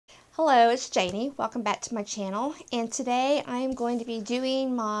Hello, it's Janie. Welcome back to my channel, and today I am going to be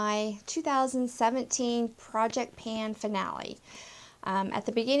doing my 2017 Project Pan finale. At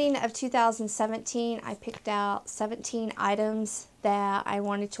the beginning of 2017, I picked out 17 items that I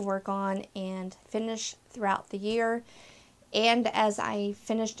wanted to work on and finish throughout the year, and as I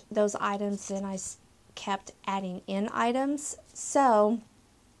finished those items, then I kept adding in items, so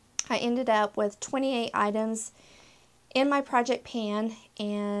I ended up with 28 items in my project pan,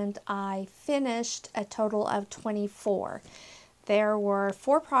 and I finished a total of 24. There were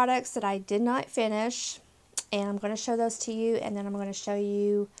 4 products that I did not finish, and I'm going to show those to you, and then I'm going to show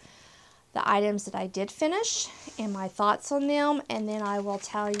you the items that I did finish and my thoughts on them, and then I will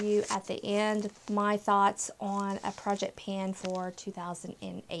tell you at the end my thoughts on a project pan for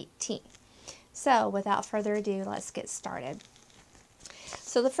 2018. So without further ado, let's get started.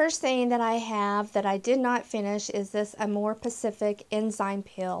 So the first thing that I have that I did not finish is this Amore Pacific enzyme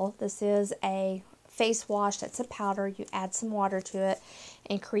peel. This is a face wash that's a powder. You add some water to it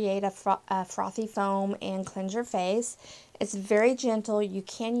and create a frothy foam and cleanse your face. It's very gentle. You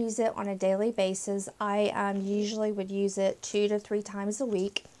can use it on a daily basis. I usually would use it 2 to 3 times a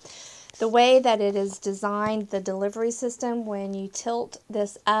week. The way that it is designed, the delivery system, when you tilt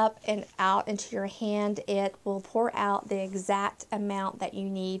this up and out into your hand, it will pour out the exact amount that you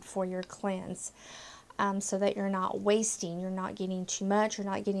need for your cleanse, so that you're not wasting, you're not getting too much, you're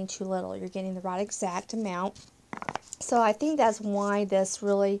not getting too little, you're getting the right exact amount. So I think that's why this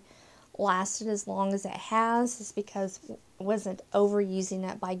really lasted as long as it has, is because I wasn't overusing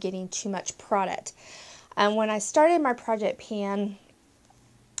it by getting too much product. When I started my project pan,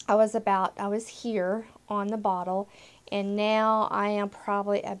 I was here on the bottle, and now I am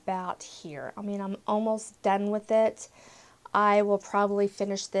probably about here. I mean, I'm almost done with it. I will probably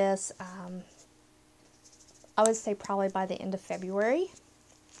finish this, I would say probably by the end of February,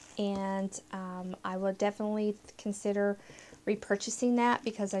 and I will definitely consider repurchasing that,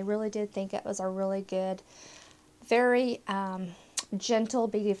 because I really did think it was a really good, very gentle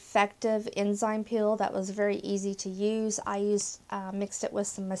but effective enzyme peel that was very easy to use. I mixed it with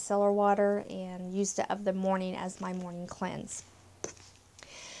some micellar water and used it of the morning as my morning cleanse.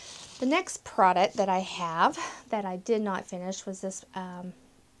 The next product that I have that I did not finish was this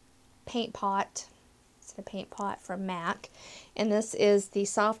paint pot. It's a paint pot from MAC, and this is the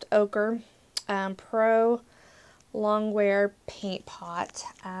Soft Ochre Pro Longwear paint pot.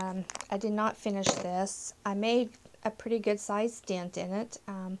 I did not finish this. I made a pretty good sized dent in it.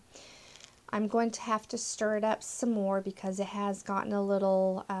 I'm going to have to stir it up some more because it has gotten a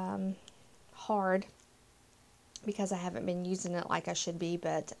little hard, because I haven't been using it like I should be,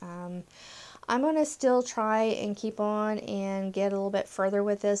 but I'm going to still try and keep on and get a little bit further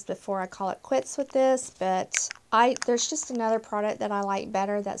with this before I call it quits with this. But there's just another product that I like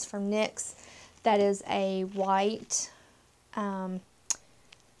better that's from NYX, that is a white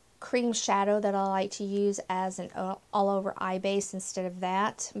cream shadow that I like to use as an all over eye base instead of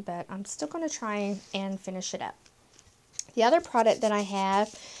that, but I'm still going to try and finish it up. The other product that I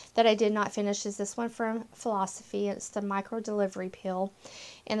have that I did not finish is this one from Philosophy. It's the Micro Delivery Peel,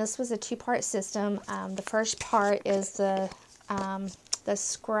 and this was a 2-part system. The first part is the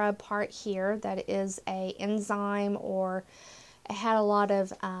scrub part here, that is a enzyme, or it had a lot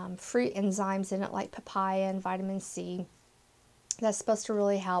of fruit enzymes in it, like papaya and vitamin C. That's supposed to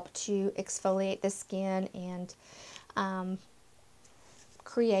really help to exfoliate the skin and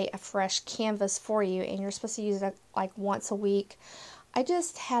create a fresh canvas for you, and you're supposed to use it like once a week. I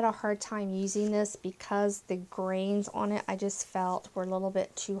just had a hard time using this because the grains on it I just felt were a little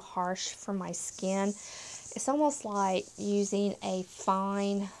bit too harsh for my skin. It's almost like using a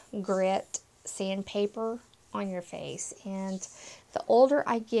fine grit sandpaper on your face, and the older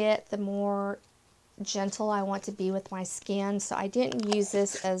I get, the more gentle I want to be with my skin, so I didn't use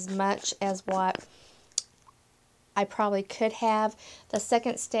this as much as what I probably could have. The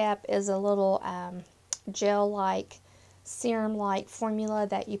second step is a little gel-like, serum-like formula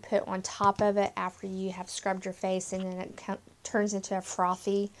that you put on top of it after you have scrubbed your face, and then it turns into a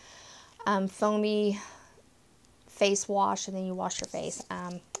frothy, foamy face wash, and then you wash your face.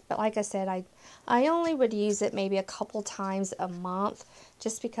 But like I said, I only would use it maybe a couple times a month,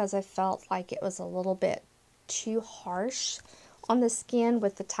 just because I felt like it was a little bit too harsh on the skin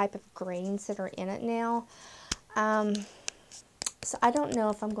with the type of grains that are in it now. So I don't know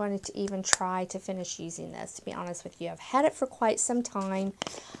if I'm going to even try to finish using this, to be honest with you. I've had it for quite some time.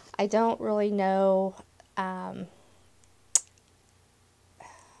 I don't really know,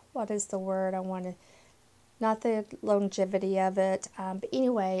 what is the word I want to, not the longevity of it, but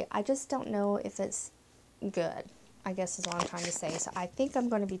anyway, I just don't know if it's good. I guess is what I'm trying to say. So I think I'm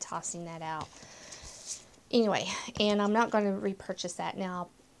going to be tossing that out. Anyway, and I'm not going to repurchase that. Now,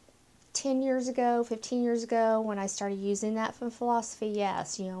 10 years ago, 15 years ago, when I started using that from Philosophy,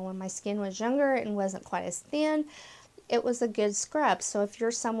 yes, you know, when my skin was younger and wasn't quite as thin, it was a good scrub. So if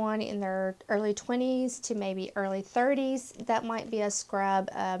you're someone in their early 20s to maybe early 30s, that might be a scrub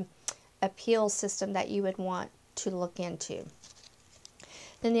appeal system that you would want to look into.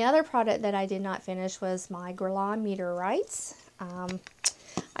 Then the other product that I did not finish was my Guerlain Meteorites.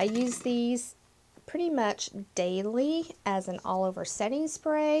 I use these pretty much daily as an all-over setting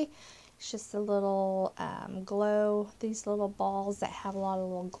spray. It's just a little glow, these little balls that have a lot of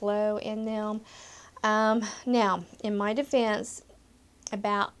little glow in them. Now, in my defense,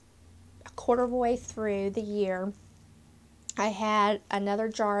 about a quarter of the way through the year, I had another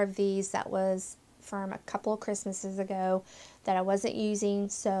jar of these that was from a couple of Christmases ago that I wasn't using,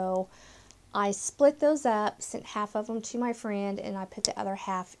 so I split those up, sent half of them to my friend, and I put the other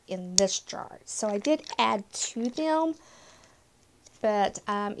half in this jar. So I did add to them, but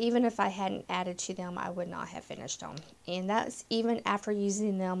even if I hadn't added to them, I would not have finished them. And that's even after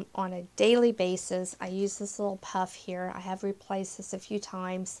using them on a daily basis. I use this little puff here. I have replaced this a few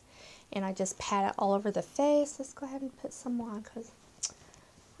times, and I just pat it all over the face. Let's go ahead and put some more on because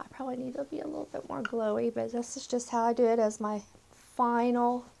I probably need to be a little bit more glowy, but this is just how I do it as my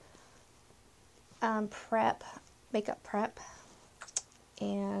final makeup prep.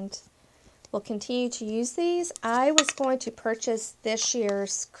 And we'll continue to use these. I was going to purchase this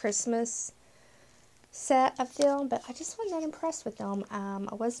year's Christmas set of them, but I just wasn't that impressed with them.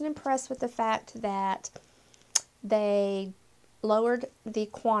 I wasn't impressed with the fact that they lowered the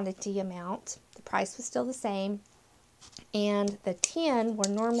quantity amount. The price was still the same. And the tin, where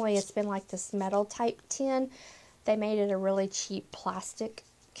normally it's been like this metal type tin, they made it a really cheap plastic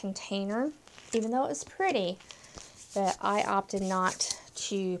container, even though it was pretty. But I opted not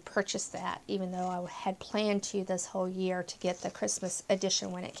to purchase that, even though I had planned to this whole year to get the Christmas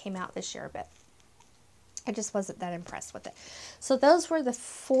edition when it came out this year, but I just wasn't that impressed with it. So those were the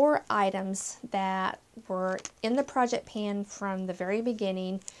 4 items that were in the project pan from the very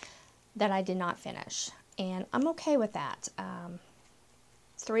beginning that I did not finish. And I'm okay with that.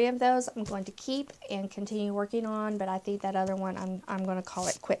 3 of those I'm going to keep and continue working on, but I think that other one I'm going to call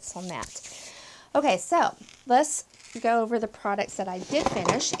it quits on that. Okay, so let's go over the products that I did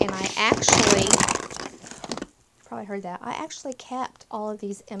finish, and I actually, probably heard that, I actually kept all of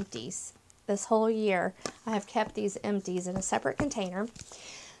these empties. This whole year, I have kept these empties in a separate container.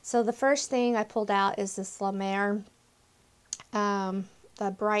 So the first thing I pulled out is this La Mer the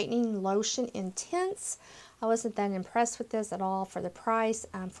Brightening Lotion Intense. I wasn't that impressed with this at all for the price.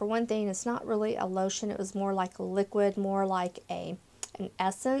 For one thing, it's not really a lotion. It was more like a liquid, more like an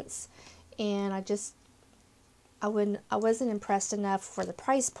essence. And I wasn't impressed enough for the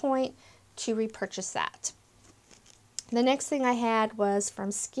price point to repurchase that. The next thing I had was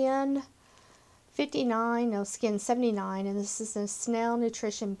from Skin 79, and this is the Snail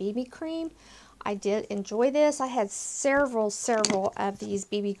Nutrition BB Cream. I did enjoy this. I had several of these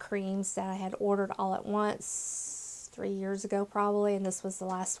BB creams that I had ordered all at once 3 years ago probably, and this was the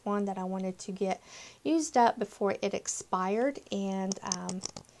last one that I wanted to get used up before it expired. And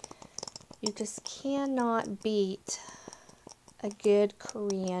you just cannot beat a good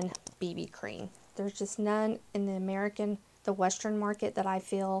Korean BB cream. There's just none in the Western market that I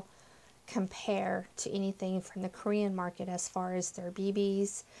feel compare to anything from the Korean market as far as their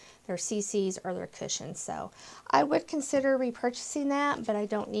BBs, their CCs, or their cushions. So I would consider repurchasing that, but I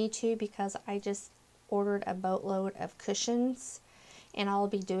don't need to because I just ordered a boatload of cushions, and I'll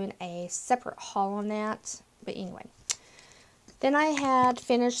be doing a separate haul on that. But anyway, then I had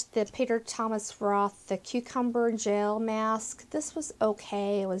finished the Peter Thomas Roth, the Cucumber Gel Mask. This was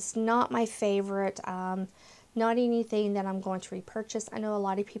okay. It was not my favorite. Not anything that I'm going to repurchase. I know a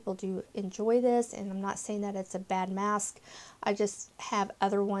lot of people do enjoy this, and I'm not saying that it's a bad mask. I just have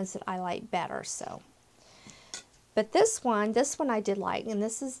other ones that I like better. So, but this one I did like, and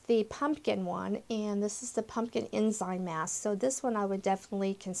this is the pumpkin one, and this is the pumpkin enzyme mask. So this one I would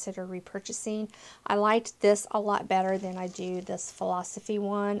definitely consider repurchasing. I liked this a lot better than I do this Philosophy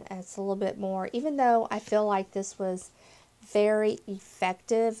one. It's a little bit more, even though I feel like this was very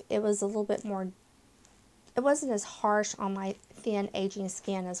effective, it was a little bit more, it wasn't as harsh on my thin aging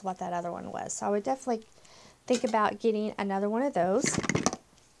skin as what that other one was. So I would definitely think about getting another one of those.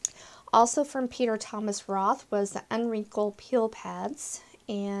 Also from Peter Thomas Roth was the Unwrinkle Peel Pads.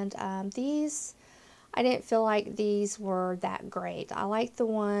 And these, I didn't feel like these were that great. I like the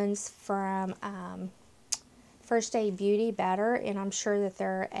ones from First Aid Beauty better, and I'm sure that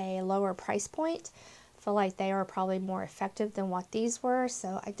they're a lower price point. feel like they are probably more effective than what these were,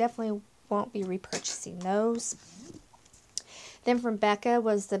 so I definitely won't be repurchasing those. Then from Becca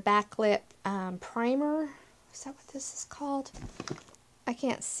was the backlit primer. Is that what this is called? I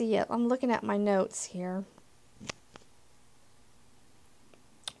can't see it. I'm looking at my notes here.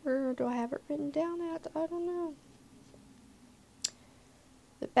 Where do I have it written down at? I don't know.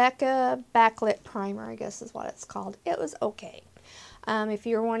 The Becca backlit primer, I guess is what it's called. It was okay. If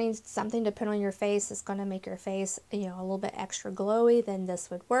you're wanting something to put on your face that's going to make your face, you know, a little bit extra glowy, then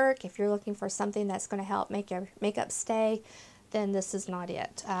this would work. If you're looking for something that's going to help make your makeup stay, then this is not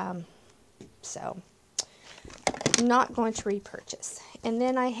it. So, not going to repurchase. And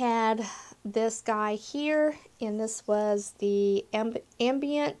then I had this guy here, and this was the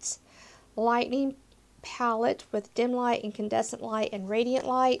Ambient Lightning palette with dim light, incandescent light, and radiant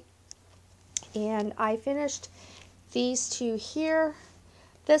light. And I finished these two here.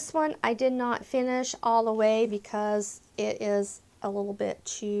 This one I did not finish all the way because it is a little bit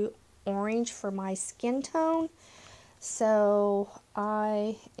too orange for my skin tone. So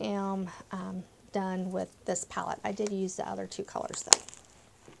I am done with this palette. I did use the other two colors though.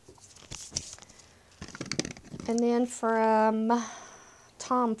 And then from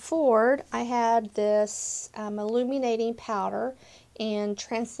Tom Ford, I had this illuminating powder in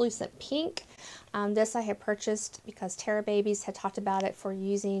translucent pink. This I had purchased because Terra Babies had talked about it for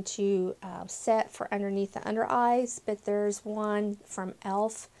using to set for underneath the under eyes, but there's one from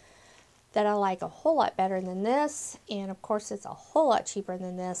e.l.f. that I like a whole lot better than this, and of course it's a whole lot cheaper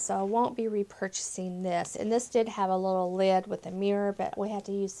than this, so I won't be repurchasing this. And this did have a little lid with a mirror, but we had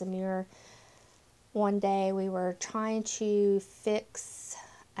to use the mirror one day. We were trying to fix,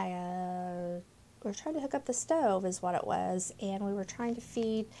 we were trying to hook up the stove is what it was, and we were trying to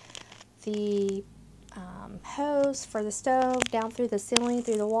feed the hose for the stove down through the ceiling,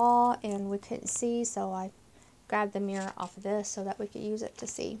 through the wall, and we couldn't see, so I grabbed the mirror off of this so that we could use it to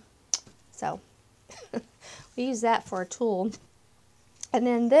see. So we use that for a tool. And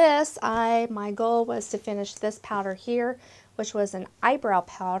then this, my goal was to finish this powder here, which was an eyebrow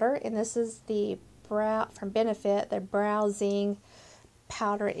powder, and this is the from Benefit, the Browsing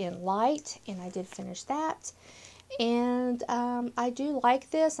Powder in Light, and I did finish that. And I do like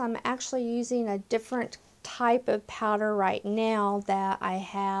this. I'm actually using a different type of powder right now that I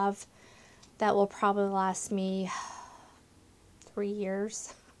have that will probably last me 3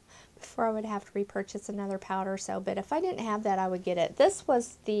 years before I would have to repurchase another powder. So, but if I didn't have that, I would get it. This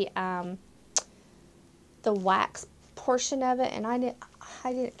was the wax portion of it, and I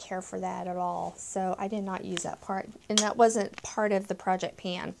didn't care for that at all, so I did not use that part, and that wasn't part of the project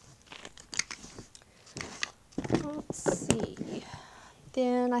pan. Let's see.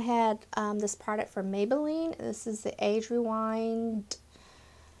 Then I had this product from Maybelline. This is the Age Rewind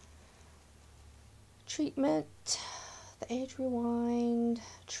treatment. The Age Rewind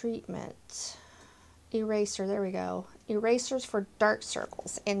treatment eraser. There we go. Erasers for dark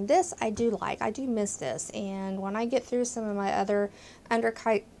circles. And this I do like. I do miss this. And when I get through some of my other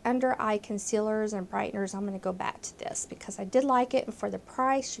under eye concealers and brighteners, I'm going to go back to this because I did like it. And for the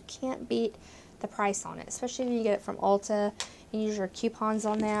price, you can't beat the price on it, especially if you get it from Ulta and use your coupons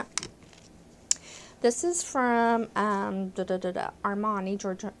on that. This is from Armani,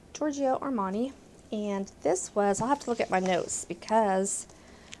 Giorgio Armani, and this was, I'll have to look at my notes because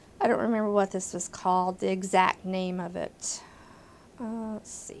I don't remember what this was called, the exact name of it. Let's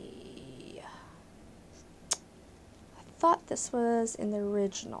see. I thought this was in the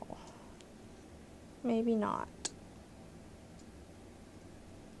original. Maybe not.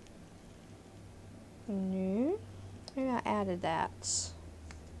 No, maybe I added that.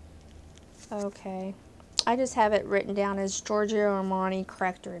 Okay, I just have it written down as Giorgio Armani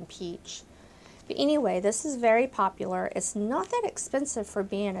Corrector in Peach. But anyway, this is very popular. It's not that expensive for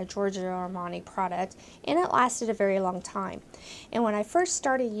being a Giorgio Armani product, and it lasted a very long time. And when I first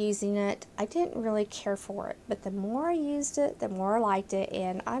started using it, I didn't really care for it. But the more I used it, the more I liked it.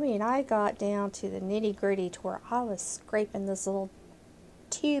 And I mean, I got down to the nitty-gritty to where I was scraping this little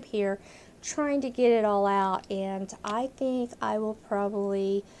tube here, trying to get it all out. And I think I will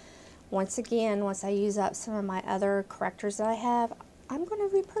probably, once again, once I use up some of my other correctors that I have, I'm going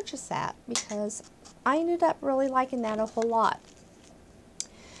to repurchase that because I ended up really liking that a whole lot.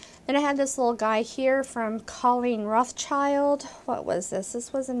 Then I had this little guy here from Colleen Rothschild. What was this?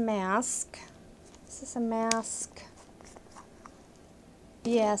 This was a mask. Is this a mask?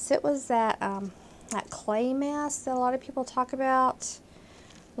 Yes, it was that that clay mask that a lot of people talk about.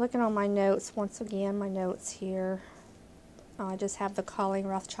 Looking on my notes, once again, my notes here. I just have the Colleen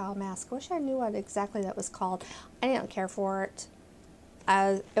Rothschild mask. I wish I knew what exactly that was called. I didn't care for it.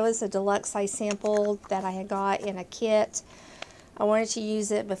 It was a deluxe size sample that I had got in a kit. I wanted to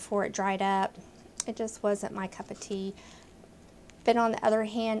use it before it dried up. It just wasn't my cup of tea. But on the other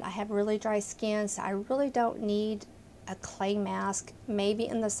hand, I have really dry skin, so I really don't need a clay mask. Maybe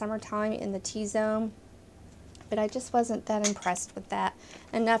in the summertime in the T-zone, but I just wasn't that impressed with that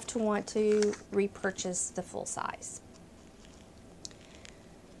enough to want to repurchase the full size.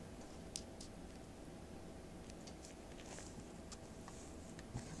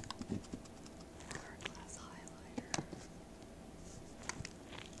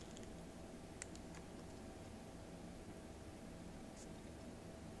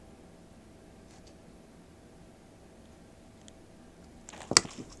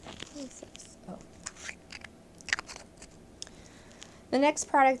 Oh. The next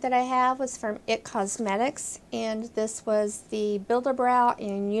product that I have was from It Cosmetics, and this was the Build-A-Brow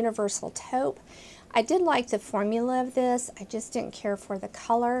in Universal Taupe. I did like the formula of this, I just didn't care for the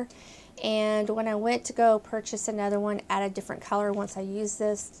color, and when I went to go purchase another one at a different color once I used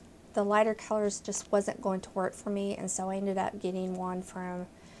this, the lighter colors just wasn't going to work for me, and so I ended up getting one from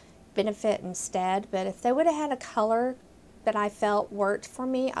Benefit instead. But if they would have had a color that I felt worked for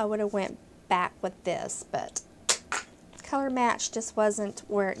me, I would have went back with this, but color match just wasn't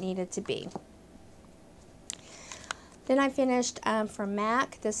where it needed to be. Then I finished from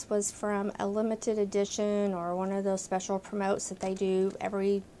MAC. This was from a limited edition or one of those special promotes that they do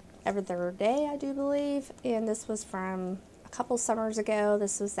every other day, I do believe, and this was from a couple summers ago.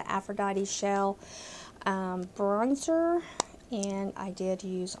 This was the Aphrodite Shell bronzer, and I did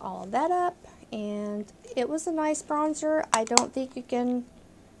use all of that up, and it was a nice bronzer. I don't think you can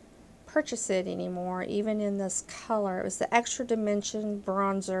purchase it anymore, even in this color. It was the Extra Dimension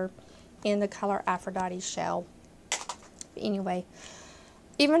bronzer in the color Aphrodite Shell. But anyway,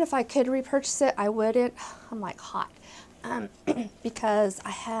 even if I could repurchase it, I wouldn't. I'm like hot because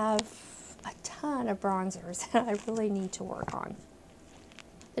I have a ton of bronzers that I really need to work on.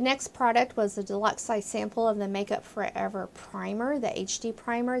 The next product was a deluxe size sample of the Makeup Forever primer, the HD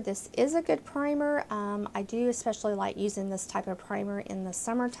primer. This is a good primer. I do especially like using this type of primer in the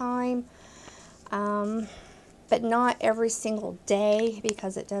summertime, but not every single day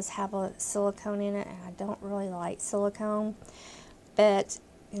because it does have a silicone in it, and I don't really like silicone. But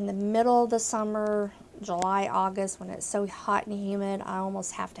in the middle of the summer, July, August, when it's so hot and humid, I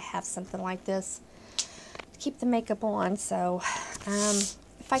almost have to have something like this to keep the makeup on. So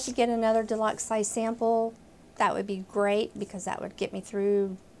if I could get another deluxe size sample, that would be great, because that would get me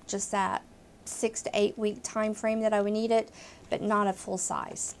through just that 6 to 8 week time frame that I would need it, but not a full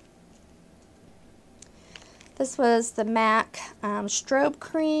size. This was the MAC strobe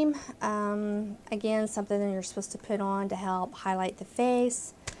cream. Again, something that you're supposed to put on to help highlight the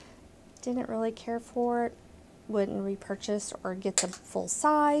face. Didn't really care for it. Wouldn't repurchase or get the full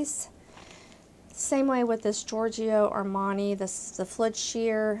size. Same way with this Giorgio Armani. This is the Flood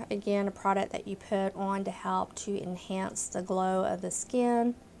Sheer. Again, a product that you put on to help to enhance the glow of the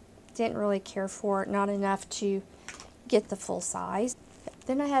skin. Didn't really care for it. Not enough to get the full size.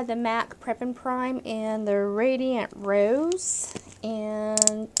 Then I had the MAC Prep and Prime in the Radiant Rose,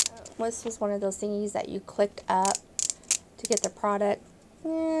 and this was one of those thingies that you clicked up to get the product.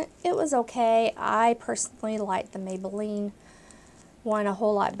 It was okay. I personally like the Maybelline one a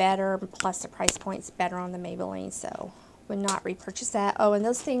whole lot better, plus the price point's better on the Maybelline, so would not repurchase that. Oh, and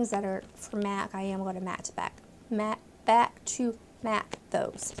those things that are for MAC, I am going to back to MAC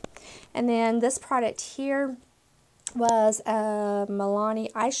those. And then this product here was a Milani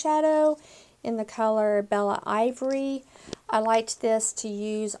eyeshadow in the color Bella Ivory. I liked this to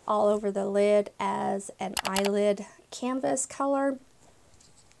use all over the lid as an eyelid canvas color,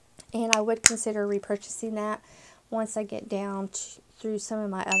 and I would consider repurchasing that once I get down through some of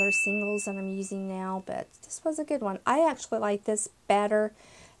my other singles that I'm using now, but this was a good one. I actually like this better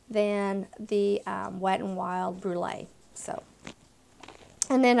than the Wet n Wild Brulee. So,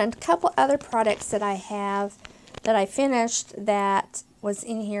 and then a couple other products that I have that I finished that was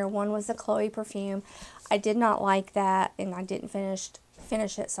in here. One was a Chloe perfume. I did not like that, and I didn't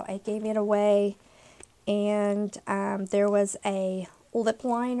finish it, so I gave it away. And there was a lip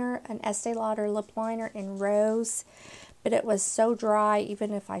liner, an Estee Lauder lip liner in Rose, but it was so dry,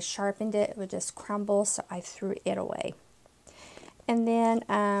 even if I sharpened it, it would just crumble, so I threw it away. And then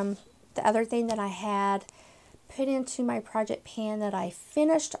the other thing that I had put into my project pan that I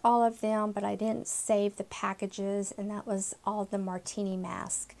finished all of them, but I didn't save the packages, and that was all the martini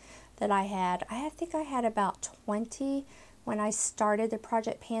mask that I had. I think I had about 20 when I started the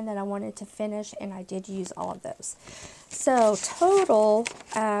project pan that I wanted to finish, and I did use all of those. So total,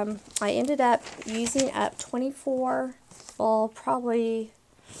 I ended up using up 24 well, probably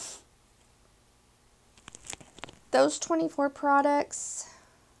those 24 products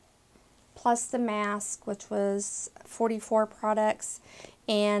plus the mask, which was 44 products,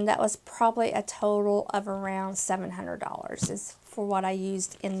 and that was probably a total of around $700 is for what I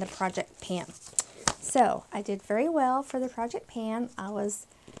used in the project pan. So I did very well for the project pan.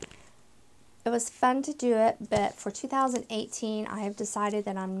 It was fun to do it, but for 2018 I have decided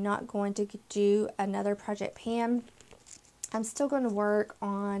that I'm not going to do another project pan. I'm still going to work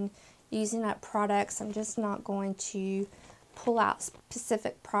on using up products. I'm just not going to pull out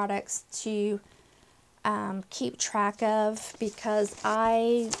specific products to keep track of, because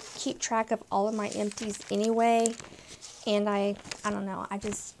I keep track of all of my empties anyway, and I don't know,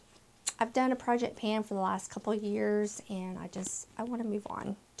 I've done a project pan for the last couple of years, and I want to move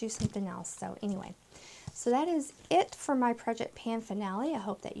on, do something else. So anyway, so that is it for my project pan finale. I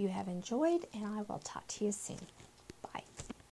hope that you have enjoyed, and I will talk to you soon.